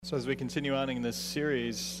So as we continue on in this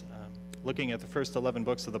series, looking at the first 11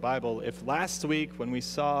 books of the Bible, if last week when we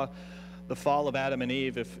saw the fall of Adam and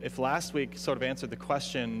Eve, if last week sort of answered the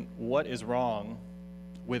question, what is wrong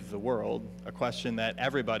with the world, a question that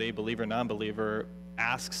everybody, believer, non-believer,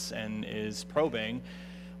 asks and is probing,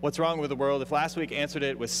 what's wrong with the world? If last week answered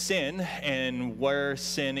it with sin and where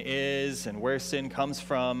sin is and where sin comes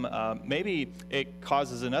from, maybe it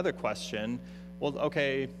causes another question. Well,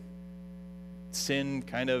 okay, sin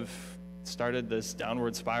kind of started this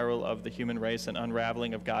downward spiral of the human race and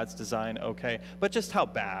unraveling of God's design, okay. But just how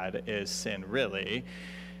bad is sin really?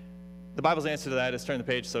 The Bible's answer to that is turn the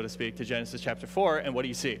page, so to speak, to Genesis chapter 4, and what do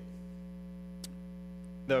you see?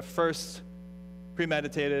 The first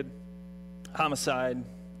premeditated homicide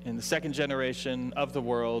in the second generation of the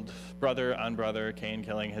world, brother on brother, Cain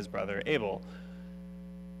killing his brother Abel.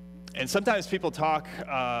 And sometimes people talk,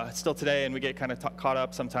 still today, and we get kind of caught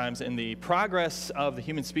up sometimes in the progress of the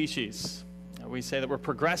human species. We say that we're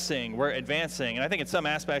progressing, we're advancing, and I think in some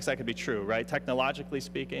aspects that could be true, right? Technologically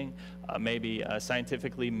speaking, maybe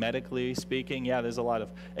scientifically, medically speaking, yeah, there's a lot of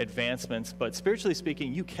advancements, but spiritually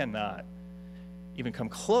speaking, you cannot even come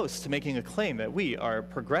close to making a claim that we are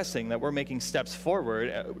progressing, that we're making steps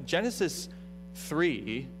forward. Genesis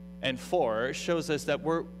 3 and 4 shows us that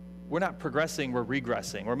we're not progressing, we're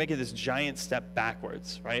regressing. We're making this giant step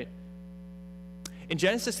backwards, right? In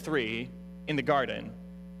Genesis 3, in the garden,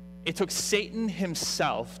 it took Satan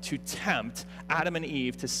himself to tempt Adam and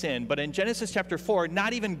Eve to sin. But in Genesis chapter 4,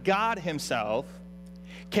 not even God himself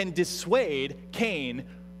can dissuade Cain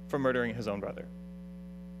from murdering his own brother.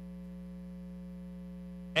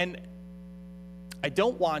 And I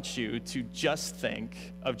don't want you to just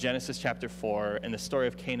think of Genesis chapter 4 and the story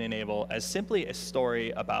of Cain and Abel as simply a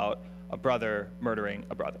story about a brother murdering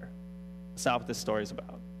a brother. That's not what this story is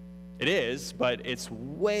about. It is, but it's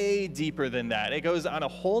way deeper than that. It goes on a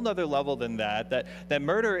whole nother level than that. That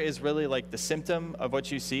murder is really like the symptom of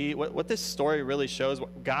what you see. What this story really shows,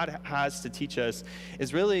 what God has to teach us,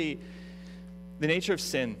 is really the nature of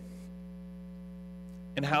sin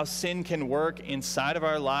and how sin can work inside of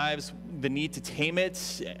our lives, the need to tame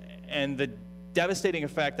it, and the devastating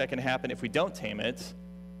effect that can happen if we don't tame it.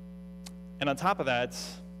 And on top of that,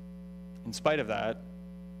 in spite of that,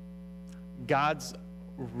 God's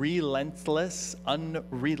relentless,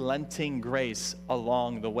 unrelenting grace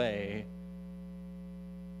along the way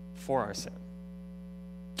for our sin.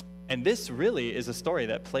 And this really is a story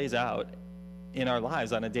that plays out in our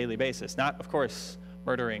lives on a daily basis. Not, of course,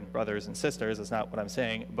 murdering brothers and sisters, that's not what I'm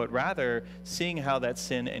saying, but rather seeing how that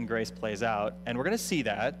sin and grace plays out. And we're going to see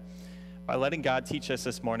that by letting God teach us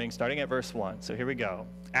this morning, starting at verse 1. So here we go.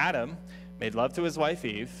 Adam made love to his wife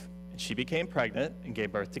Eve, and she became pregnant and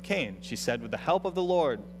gave birth to Cain. She said, with the help of the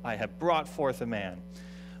Lord, I have brought forth a man.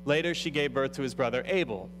 Later she gave birth to his brother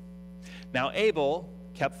Abel. Now Abel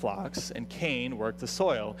kept flocks, and Cain worked the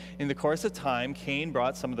soil. In the course of time, Cain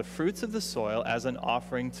brought some of the fruits of the soil as an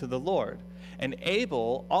offering to the Lord. And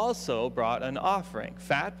Abel also brought an offering,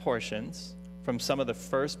 fat portions from some of the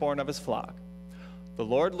firstborn of his flock. The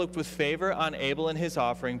Lord looked with favor on Abel and his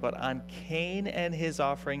offering, but on Cain and his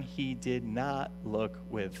offering he did not look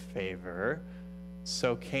with favor.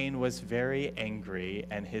 So Cain was very angry,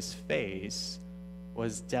 and his face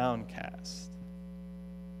was downcast.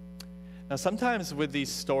 Now, sometimes with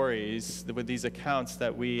these stories, with these accounts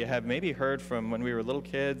that we have maybe heard from when we were little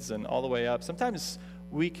kids and all the way up, sometimes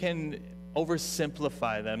we can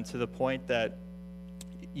oversimplify them to the point that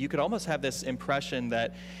you could almost have this impression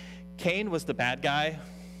that Cain was the bad guy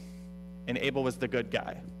and Abel was the good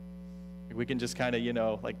guy. We can just kind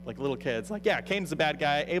of, like little kids, like, yeah, Cain's the bad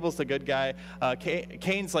guy, Abel's the good guy.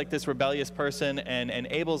 Cain's like this rebellious person, and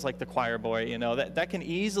Abel's like the choir boy. That can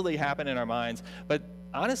easily happen in our minds. But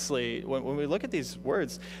honestly, when we look at these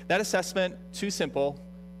words, that assessment, too simple,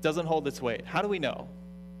 doesn't hold its weight. How do we know?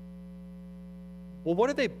 Well,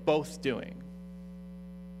 what are they both doing?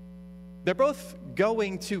 They're both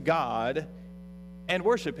going to God and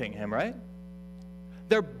worshiping him, right?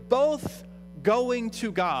 They're both going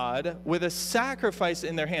to God with a sacrifice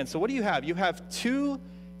in their hands. So what do you have? You have two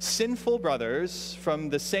sinful brothers from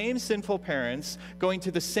the same sinful parents going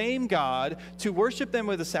to the same God to worship them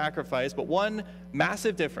with a sacrifice, but one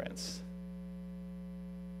massive difference.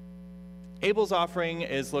 Abel's offering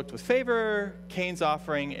is looked with favor, Cain's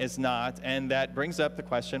offering is not, and that brings up the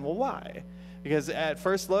question, well, why? Because at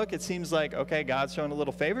first look, it seems like, okay, God's showing a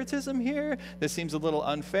little favoritism here. This seems a little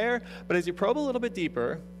unfair. But as you probe a little bit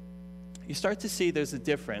deeper, you start to see there's a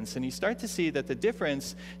difference, and you start to see that the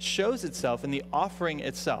difference shows itself in the offering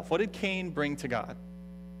itself. What did Cain bring to God?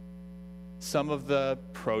 some of the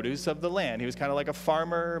produce of the land. He was kind of like a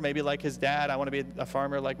farmer, maybe like his dad. I want to be a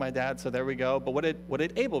farmer like my dad, so there we go. But what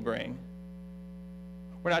did Abel bring?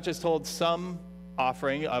 We're not just told some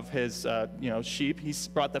offering of his sheep. He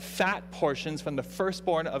brought the fat portions from the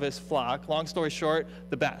firstborn of his flock. Long story short,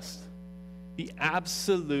 the best. The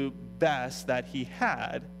absolute best that he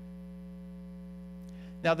had.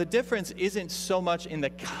 Now, the difference isn't so much in the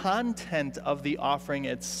content of the offering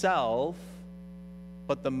itself,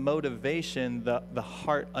 but the motivation, the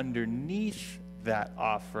heart underneath that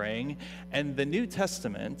offering. And the New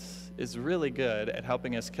Testament is really good at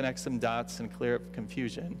helping us connect some dots and clear up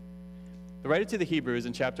confusion. The writer to the Hebrews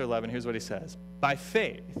in chapter 11, here's what he says. By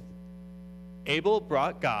faith, Abel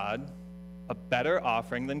brought God a better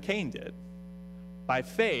offering than Cain did. By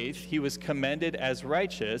faith, he was commended as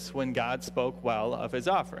righteous when God spoke well of his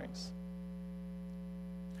offerings.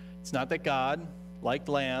 It's not that God liked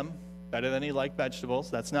lamb better than he liked vegetables.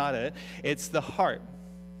 That's not it. It's the heart.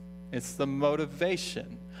 It's the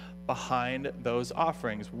motivation behind those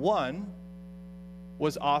offerings. One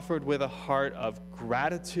was offered with a heart of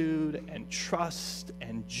gratitude and trust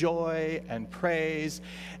and joy and praise,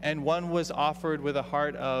 and one was offered with a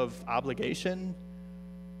heart of obligation.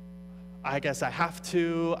 I guess I have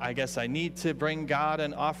to. I guess I need to bring God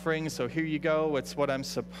an offering, so here you go. It's what I'm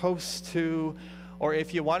supposed to. Or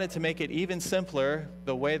if you wanted to make it even simpler,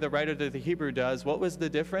 the way the writer to the Hebrew does, what was the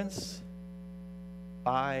difference?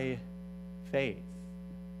 By faith.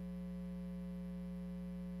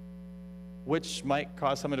 Which might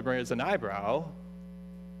cause someone to raise an eyebrow,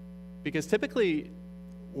 because typically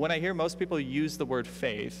when I hear most people use the word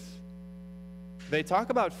faith, they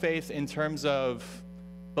talk about faith in terms of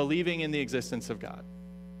believing in the existence of God.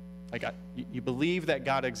 Like you believe that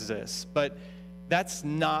God exists, but that's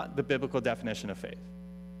not the biblical definition of faith.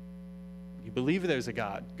 You believe there's a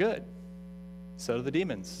God. Good. So do the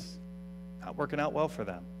demons. Not working out well for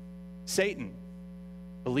them. Satan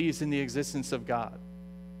believes in the existence of God.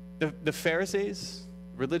 The Pharisees,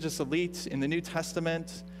 religious elites in the New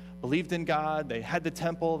Testament, believed in God. They had the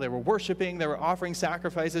temple. They were worshiping. They were offering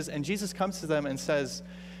sacrifices. And Jesus comes to them and says,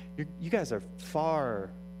 you guys are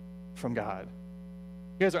far from God.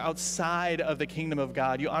 You guys are outside of the kingdom of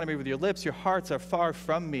God. You honor me with your lips. Your hearts are far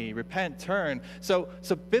from me. Repent, turn. So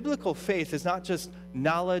biblical faith is not just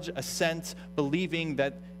knowledge, assent, believing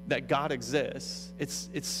that God exists.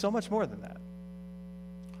 It's so much more than that.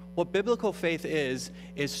 What biblical faith is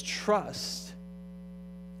trust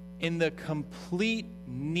in the complete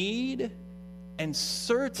need and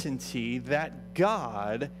certainty that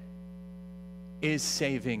God is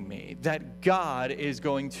saving me, that God is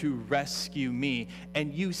going to rescue me.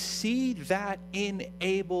 And you see that in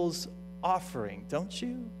Abel's offering, don't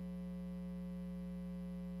you?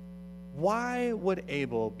 Why would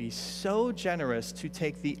Abel be so generous to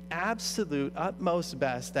take the absolute utmost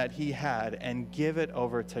best that he had and give it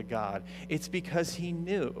over to God? It's because he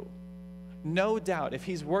knew. No doubt, if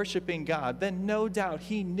he's worshiping God, then no doubt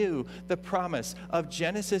he knew the promise of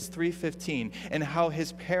Genesis 3:15 and how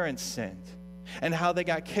his parents sinned and how they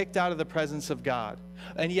got kicked out of the presence of God,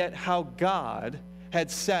 and yet how God had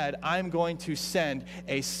said, I'm going to send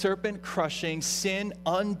a serpent-crushing,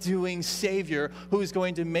 sin-undoing Savior who is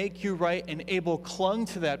going to make you right. And Abel clung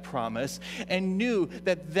to that promise and knew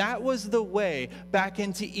that that was the way back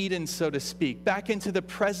into Eden, so to speak, back into the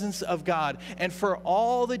presence of God. And for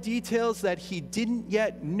all the details that he didn't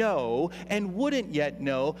yet know and wouldn't yet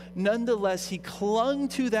know, nonetheless, he clung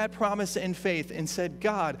to that promise in faith and said,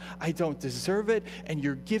 God, I don't deserve it, and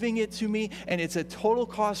you're giving it to me, and it's a total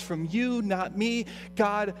cost from you, not me.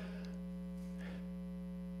 God,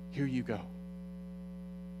 here you go.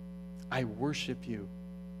 I worship you.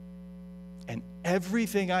 And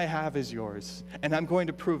everything I have is yours. And I'm going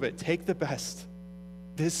to prove it. Take the best.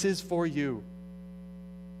 This is for you.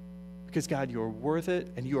 Because God, you're worth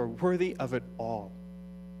it, and you are worthy of it all.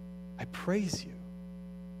 I praise you.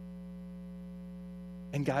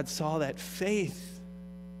 And God saw that faith.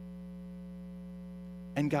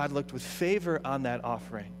 And God looked with favor on that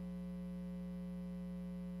offering.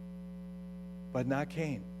 But not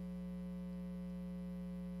Cain,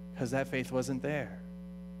 because that faith wasn't there.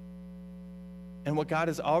 And what God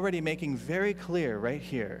is already making very clear right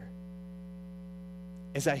here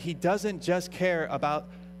is that he doesn't just care about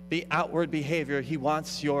the outward behavior. He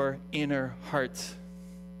wants your inner heart.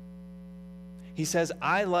 He says,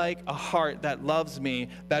 I like a heart that loves me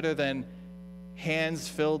better than hands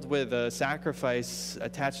filled with a sacrifice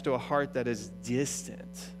attached to a heart that is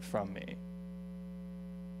distant from me.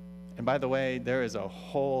 And by the way, there is a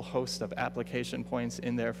whole host of application points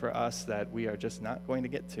in there for us that we are just not going to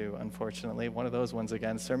get to, unfortunately. One of those ones,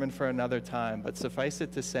 again, sermon for another time, but suffice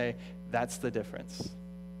it to say, that's the difference.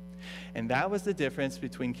 And that was the difference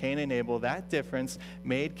between Cain and Abel. That difference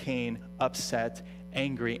made Cain upset,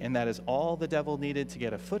 angry, and that is all the devil needed to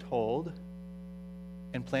get a foothold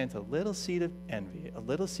and plant a little seed of envy, a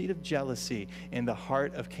little seed of jealousy in the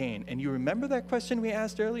heart of Cain. And you remember that question we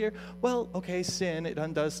asked earlier? Well, okay, sin, it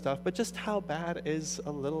undoes stuff, but just how bad is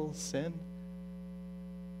a little sin?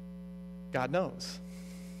 God knows.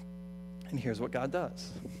 And here's what God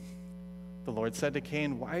does. The Lord said to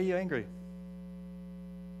Cain, "Why are you angry?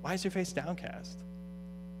 Why is your face downcast?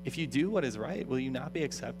 If you do what is right, will you not be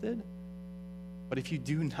accepted? But if you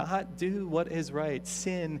do not do what is right,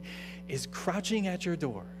 sin is crouching at your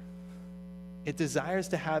door. It desires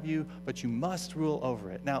to have you, but you must rule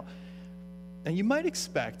over it." Now you might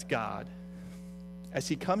expect God, as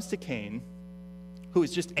he comes to Cain, who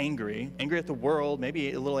is just angry at the world,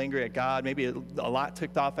 maybe a little angry at God, maybe a lot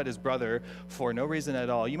ticked off at his brother for no reason at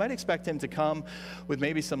all. You might expect him to come with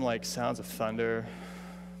maybe some sounds of thunder,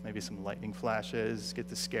 maybe some lightning flashes, get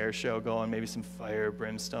the scare show going, maybe some fire,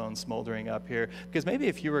 brimstone smoldering up here. Because maybe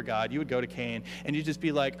if you were God, you would go to Cain and you'd just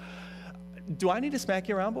be like, "Do I need to smack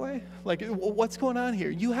you around, boy? What's going on here?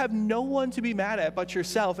 You have no one to be mad at but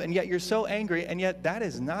yourself, and yet you're so angry." And yet that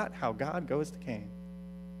is not how God goes to Cain.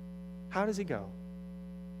 How does he go?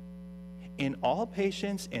 In all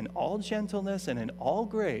patience, in all gentleness, and in all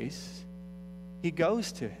grace, he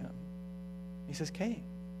goes to him. He says, "Cain,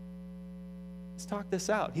 let's talk this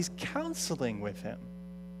out." He's counseling with him.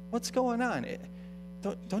 What's going on?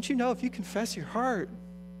 Don't you know if you confess your heart,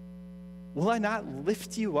 will I not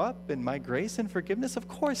lift you up in my grace and forgiveness? Of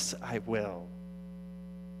course I will.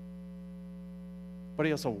 But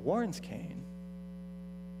he also warns Cain,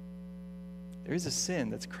 there is a sin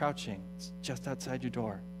that's crouching. It's just outside your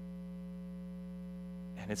door.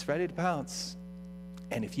 And it's ready to pounce.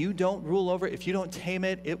 And if you don't rule over it, if you don't tame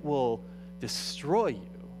it, it will destroy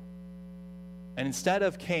you. And instead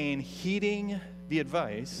of Cain heeding the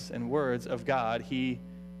advice and words of God, he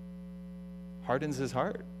hardens his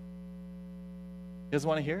heart. He doesn't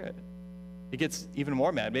want to hear it. He gets even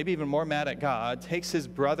more mad, maybe even more mad at God, takes his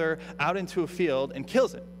brother out into a field and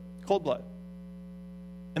kills him, cold blood.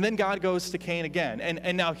 And then God goes to Cain again.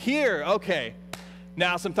 And now here, okay,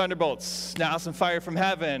 now some thunderbolts, now some fire from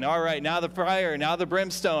heaven. All right, now the fire, now the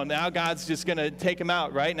brimstone. Now God's just going to take him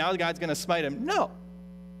out, right? Now God's going to smite him. No,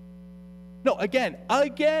 again.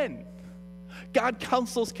 God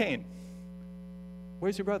counsels Cain.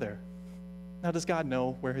 Where's your brother? Now, does God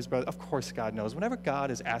know where his brother? Of course God knows. Whenever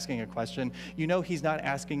God is asking a question, you know he's not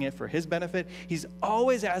asking it for his benefit. He's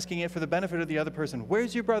always asking it for the benefit of the other person.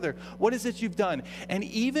 Where's your brother? What is it you've done? And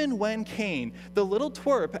even when Cain, the little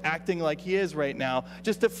twerp acting like he is right now,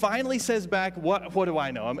 just finally says back, what do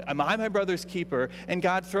I know? Am I my brother's keeper? And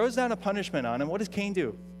God throws down a punishment on him. What does Cain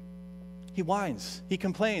do? He whines. He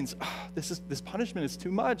complains. This punishment is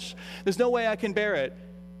too much. There's no way I can bear it.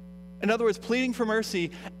 In other words, pleading for mercy,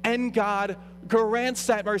 and God grants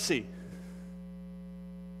that mercy.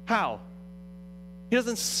 How? He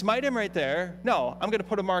doesn't smite him right there. No, I'm going to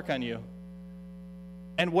put a mark on you.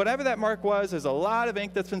 And whatever that mark was, there's a lot of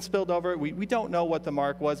ink that's been spilled over it. We don't know what the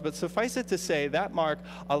mark was, but suffice it to say, that mark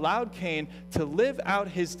allowed Cain to live out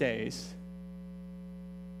his days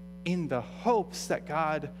in the hopes that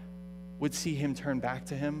God would see him turn back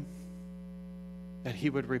to him, that he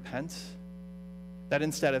would repent, that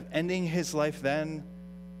instead of ending his life then,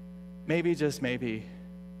 maybe, just maybe,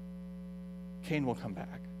 Cain will come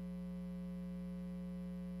back.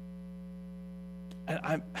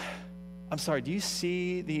 And I'm sorry, do you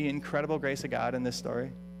see the incredible grace of God in this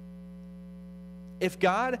story? If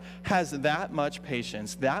God has that much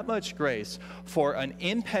patience, that much grace for an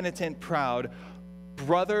impenitent, proud,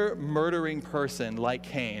 brother-murdering person like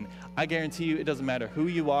Cain, I guarantee you it doesn't matter who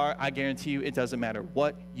you are. I guarantee you it doesn't matter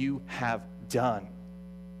what you have done.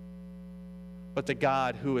 But the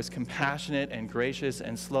God who is compassionate and gracious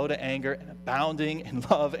and slow to anger and abounding in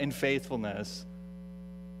love and faithfulness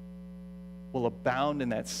will abound in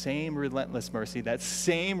that same relentless mercy, that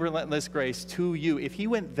same relentless grace to you. If he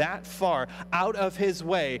went that far out of his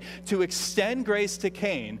way to extend grace to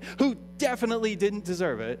Cain, who definitely didn't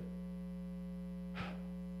deserve it,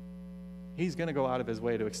 he's going to go out of his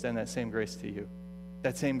way to extend that same grace to you,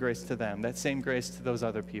 that same grace to them, that same grace to those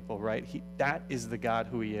other people, right? That is the God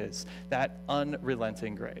who he is, that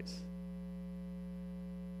unrelenting grace.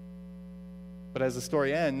 But as the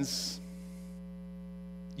story ends,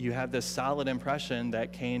 you have this solid impression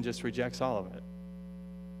that Cain just rejects all of it.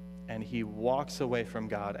 And he walks away from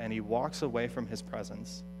God, and he walks away from his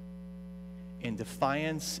presence. in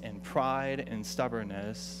defiance and pride and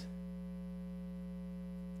stubbornness.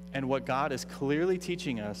 And what God is clearly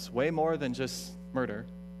teaching us, way more than just murder,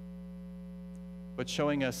 but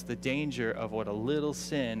showing us the danger of what a little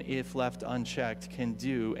sin, if left unchecked, can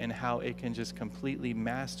do, and how it can just completely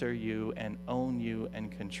master you and own you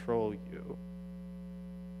and control you.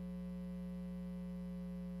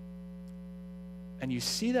 And you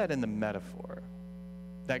see that in the metaphor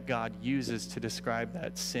that God uses to describe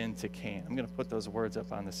that sin to Cain. I'm going to put those words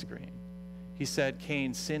up on the screen. He said,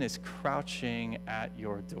 Cain, sin is crouching at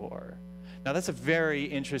your door. Now, that's a very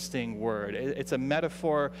interesting word. It's a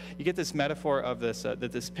metaphor. You get this metaphor of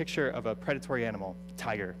this picture of a predatory animal,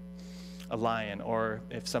 tiger, a lion, or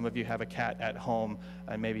if some of you have a cat at home,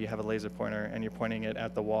 and maybe you have a laser pointer and you're pointing it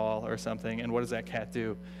at the wall or something, and what does that cat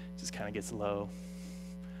do? It just kind of gets low,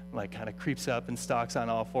 like kind of creeps up and stalks on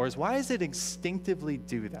all fours. Why does it instinctively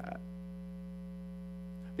do that?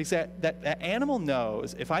 Because that animal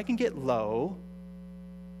knows if I can get low,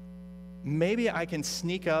 maybe I can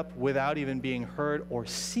sneak up without even being heard or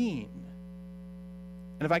seen.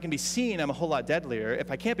 And if I can be seen, I'm a whole lot deadlier.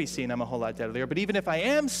 If I can't be seen, I'm a whole lot deadlier. But even if I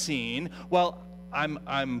am seen, well,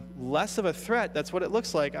 I'm less of a threat. That's what it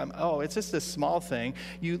looks like. It's just a small thing.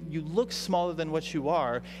 You look smaller than what you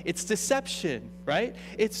are. It's deception, right?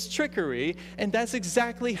 It's trickery. And that's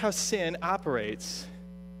exactly how sin operates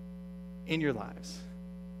in your lives.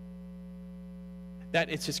 That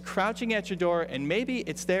it's just crouching at your door, and maybe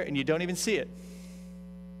it's there and you don't even see it.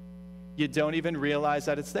 You don't even realize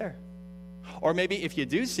that it's there. Or maybe if you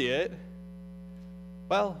do see it,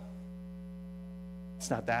 well, it's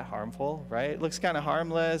not that harmful, right? It looks kind of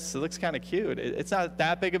harmless. It looks kind of cute. It's not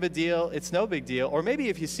that big of a deal. It's no big deal. Or maybe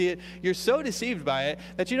if you see it, you're so deceived by it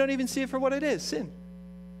that you don't even see it for what it is, sin.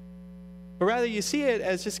 But rather you see it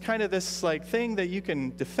as just kind of this like thing that you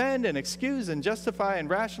can defend and excuse and justify and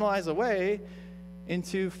rationalize away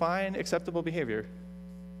into fine, acceptable behavior.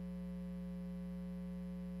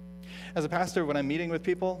 As a pastor, when I'm meeting with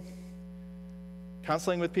people,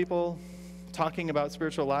 counseling with people, talking about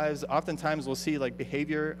spiritual lives, oftentimes we'll see like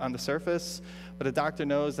behavior on the surface, but a doctor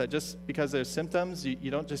knows that just because there's symptoms,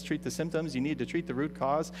 you don't just treat the symptoms, you need to treat the root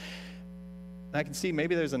cause. And I can see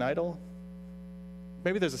maybe there's an idol,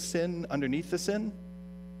 maybe there's a sin underneath the sin,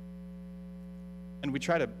 and we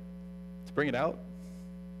try to bring it out.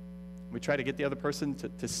 We try to get the other person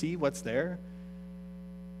to see what's there.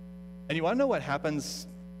 And you want to know what happens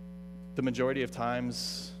the majority of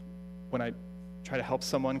times when I try to help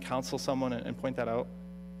someone, counsel someone, and point that out?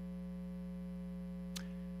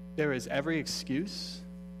 There is every excuse,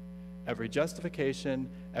 every justification,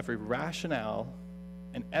 every rationale,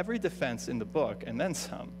 and every defense in the book, and then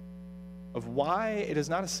some, of why it is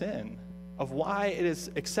not a sin, of why it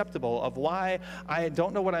is acceptable, of why I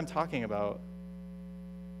don't know what I'm talking about.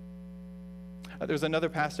 There's another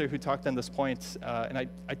pastor who talked on this point, and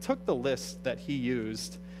I took the list that he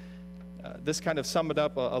used. This kind of summed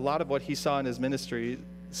up a lot of what he saw in his ministry,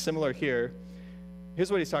 similar here. Here's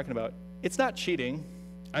what he's talking about. It's not cheating.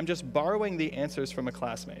 I'm just borrowing the answers from a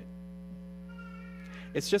classmate.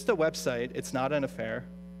 It's just a website. It's not an affair.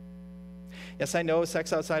 Yes, I know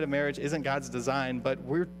sex outside of marriage isn't God's design, but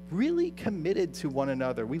we're really committed to one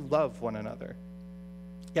another. We love one another.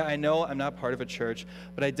 Yeah, I know I'm not part of a church,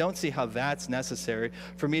 but I don't see how that's necessary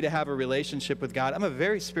for me to have a relationship with God. I'm a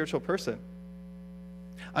very spiritual person.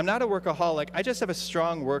 I'm not a workaholic. I just have a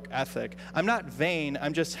strong work ethic. I'm not vain.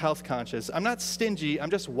 I'm just health conscious. I'm not stingy. I'm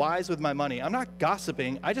just wise with my money. I'm not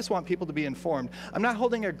gossiping. I just want people to be informed. I'm not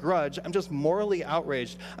holding a grudge. I'm just morally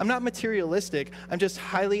outraged. I'm not materialistic. I'm just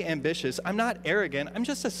highly ambitious. I'm not arrogant. I'm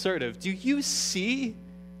just assertive. Do you see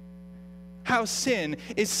how sin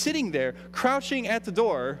is sitting there, crouching at the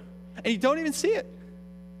door, and you don't even see it?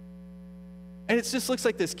 And it just looks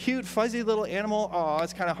like this cute, fuzzy little animal. Oh,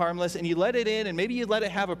 it's kind of harmless. And you let it in, and maybe you let it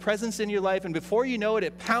have a presence in your life, and before you know it,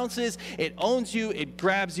 it pounces, it owns you, it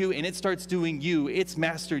grabs you, and it starts doing you. It's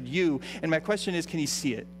mastered you. And my question is, can you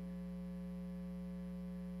see it?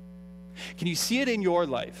 Can you see it in your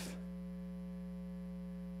life?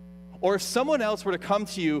 Or if someone else were to come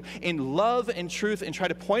to you in love and truth and try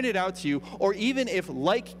to point it out to you, or even if,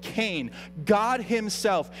 like Cain, God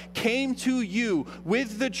himself came to you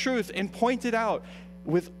with the truth and pointed out,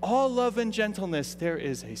 with all love and gentleness, there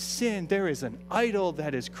is a sin, there is an idol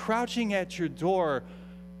that is crouching at your door,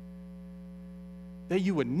 that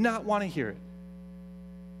you would not want to hear it.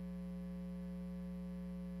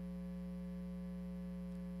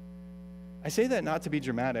 I say that not to be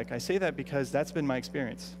dramatic. I say that because that's been my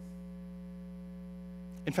experience.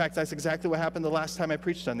 In fact, that's exactly what happened the last time I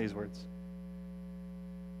preached on these words.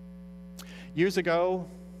 Years ago,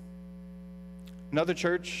 another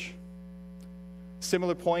church,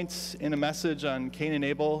 similar points in a message on Cain and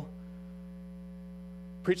Abel.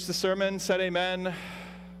 Preached the sermon, said amen,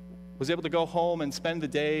 was able to go home and spend the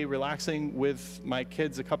day relaxing with my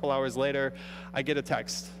kids. A couple hours later, I get a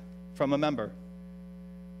text from a member.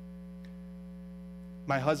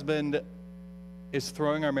 My husband is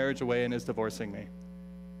throwing our marriage away and is divorcing me.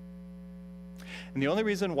 And the only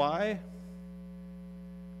reason why,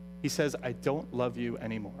 he says, I don't love you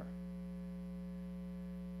anymore.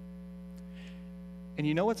 And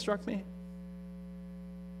you know what struck me?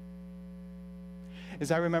 Is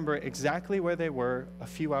I remember exactly where they were a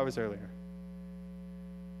few hours earlier.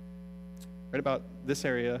 Right about this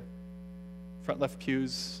area, front left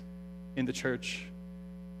pews in the church.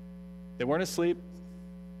 They weren't asleep.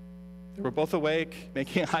 They were both awake,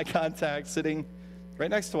 making eye contact, sitting right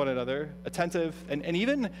next to one another, attentive. And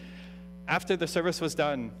even after the service was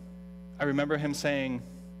done, I remember him saying,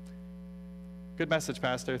 "Good message,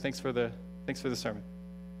 Pastor. Thanks for the sermon."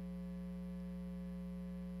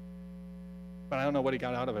 But I don't know what he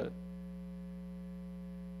got out of it.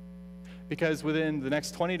 Because within the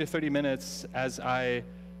next 20 to 30 minutes, as I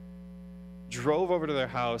drove over to their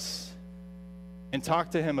house and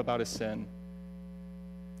talked to him about his sin,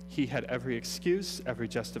 he had every excuse, every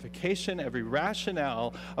justification, every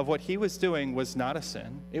rationale of what he was doing was not a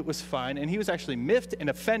sin. It was fine. And he was actually miffed and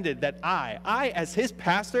offended that I, as his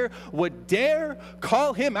pastor, would dare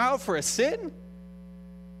call him out for a sin.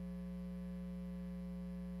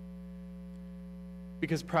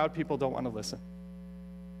 Because proud people don't want to listen.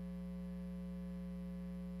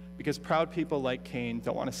 Because proud people like Cain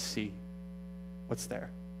don't want to see what's there.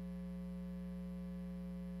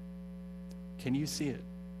 Can you see it?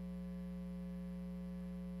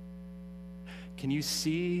 Can you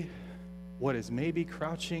see what is maybe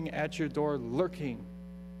crouching at your door, lurking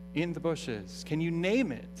in the bushes? Can you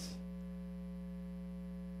name it?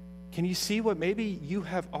 Can you see what maybe you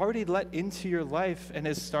have already let into your life and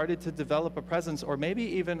has started to develop a presence? Or maybe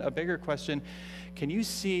even a bigger question, can you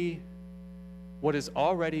see what has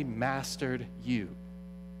already mastered you?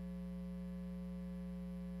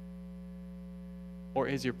 Or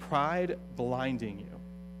is your pride blinding you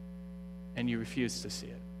and you refuse to see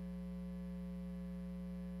it?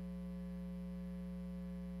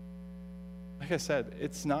 Like I said,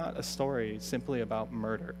 it's not a story simply about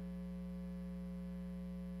murder.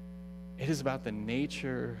 It is about the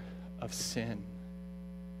nature of sin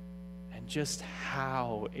and just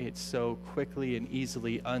how it so quickly and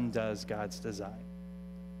easily undoes God's design.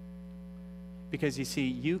 Because you see,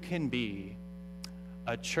 you can be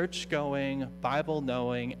a church-going,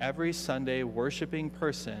 Bible-knowing, every Sunday worshiping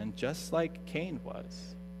person just like Cain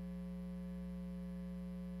was,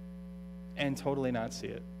 and totally not see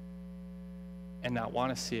it, and not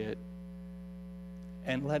want to see it,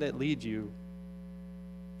 and let it lead you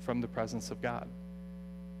from the presence of God.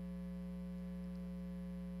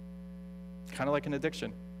 Kind of like an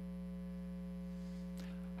addiction.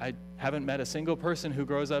 I haven't met a single person who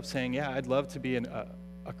grows up saying, yeah, I'd love to be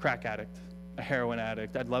a crack addict, a heroin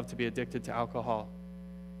addict. I'd love to be addicted to alcohol.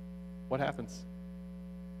 What happens?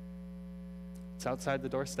 It's outside the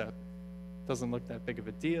doorstep. Doesn't look that big of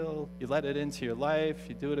a deal. You let it into your life.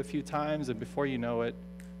 You do it a few times, and before you know it,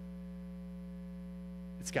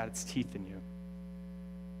 it's got its teeth in you.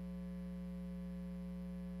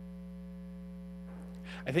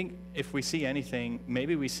 I think if we see anything,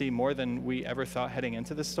 maybe we see more than we ever thought heading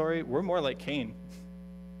into this story. We're more like Cain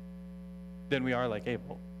than we are like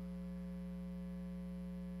Abel.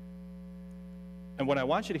 And what I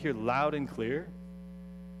want you to hear loud and clear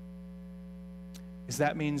is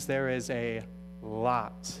that means there is a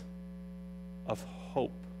lot of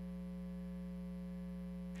hope.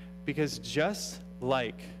 Because just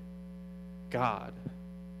like God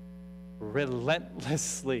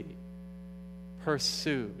relentlessly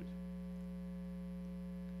pursued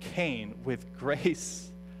Cain with grace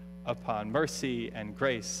upon mercy and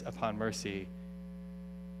grace upon mercy,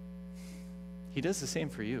 he does the same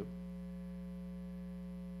for you.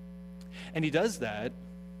 And he does that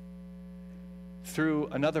through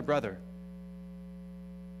another brother.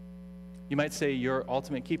 You might say your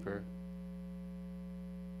ultimate keeper.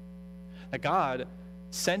 That God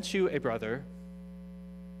sent you a brother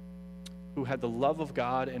who had the love of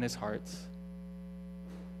God in his heart.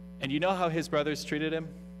 And you know how his brothers treated him?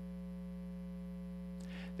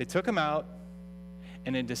 They took him out,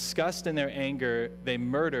 and in disgust and their anger, they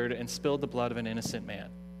murdered and spilled the blood of an innocent man,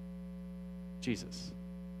 Jesus.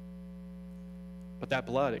 But that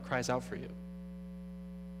blood, it cries out for you.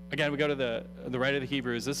 Again, we go to the writer of the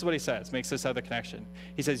Hebrews. This is what he says, makes this other connection.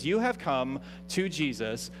 He says, you have come to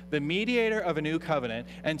Jesus, the mediator of a new covenant,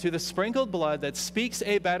 and to the sprinkled blood that speaks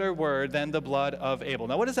a better word than the blood of Abel.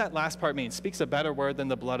 Now, what does that last part mean? Speaks a better word than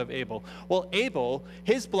the blood of Abel. Well, Abel,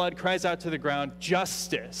 his blood cries out to the ground,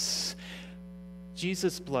 justice.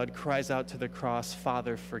 Jesus' blood cries out to the cross,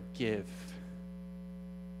 Father, forgive.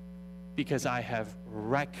 Because I have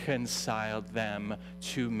reconciled them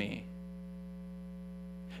to me.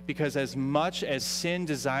 Because as much as sin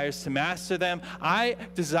desires to master them, I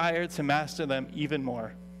desire to master them even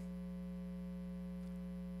more.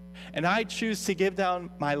 And I choose to give down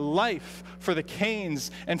my life for the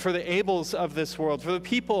Cains and for the Abels of this world, for the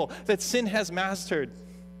people that sin has mastered,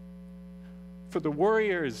 for the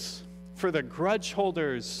warriors, for the grudge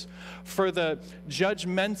holders, for the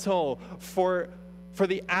judgmental, for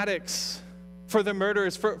the addicts, for the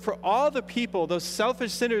murderers, for all the people, those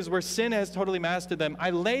selfish sinners where sin has totally mastered them.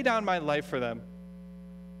 I lay down my life for them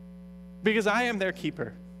because I am their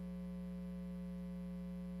keeper.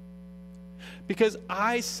 Because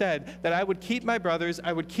I said that I would keep my brothers,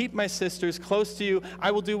 I would keep my sisters close to you.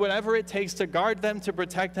 I will do whatever it takes to guard them, to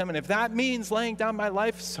protect them. And if that means laying down my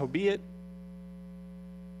life, so be it.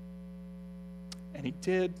 And he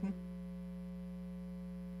did.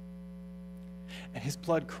 And his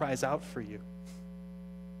blood cries out for you.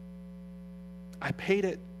 I paid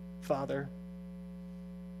it, Father.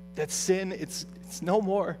 That sin, it's no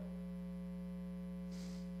more.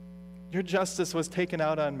 Your justice was taken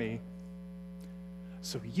out on me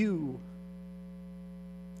so you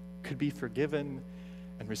could be forgiven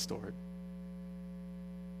and restored.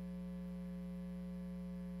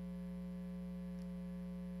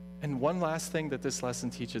 And one last thing that this lesson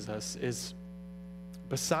teaches us is,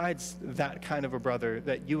 besides that kind of a brother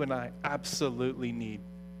that you and I absolutely need,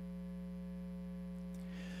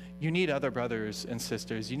 you need other brothers and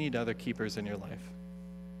sisters. You need other keepers in your life.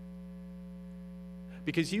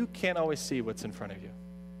 Because you can't always see what's in front of you.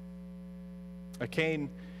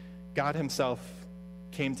 Cain, God himself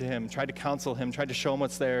came to him, tried to counsel him, tried to show him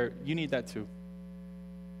what's there. You need that too.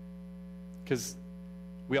 Because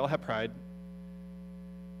we all have pride.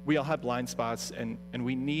 We all have blind spots, and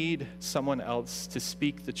we need someone else to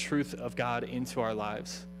speak the truth of God into our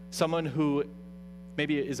lives. Someone who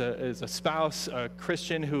maybe is a spouse, a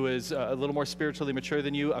Christian who is a little more spiritually mature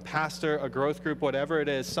than you, a pastor, a growth group, whatever it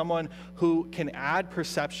is, someone who can add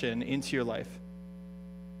perception into your life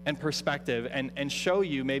and perspective and show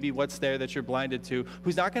you maybe what's there that you're blinded to,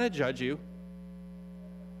 who's not going to judge you,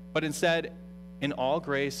 but instead, in all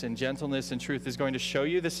grace and gentleness and truth, is going to show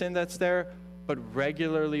you the sin that's there, but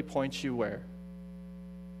regularly point you where?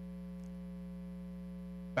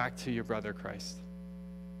 Back to your brother Christ.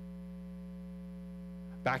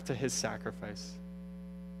 Back to his sacrifice.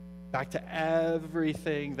 Back to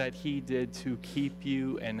everything that he did to keep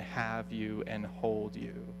you and have you and hold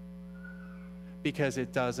you. Because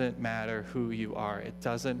it doesn't matter who you are. It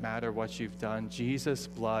doesn't matter what you've done. Jesus'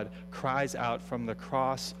 blood cries out from the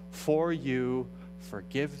cross for you.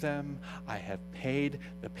 Forgive them. I have paid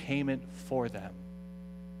the payment for them.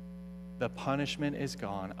 The punishment is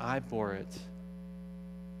gone. I bore it.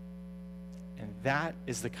 And that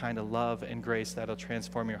is the kind of love and grace that'll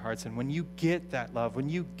transform your hearts. And when you get that love, when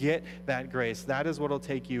you get that grace, that is what will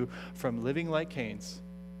take you from living like Cain's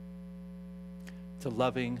to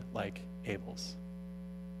loving like Abel's.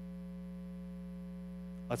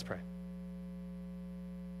 Let's pray.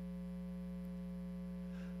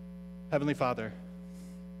 Heavenly Father,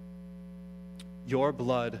 your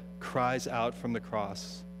blood cries out from the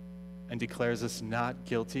cross and declares us not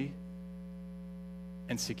guilty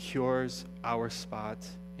and secures our spot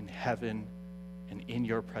in heaven and in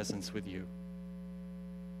your presence with you.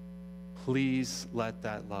 Please let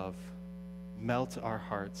that love melt our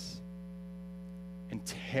hearts and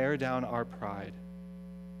tear down our pride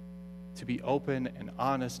to be open and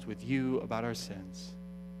honest with you about our sins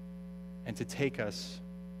and to take us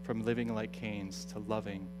from living like Cain's to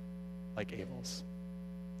loving like Abel's.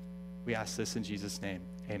 We ask this in Jesus' name.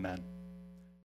 Amen.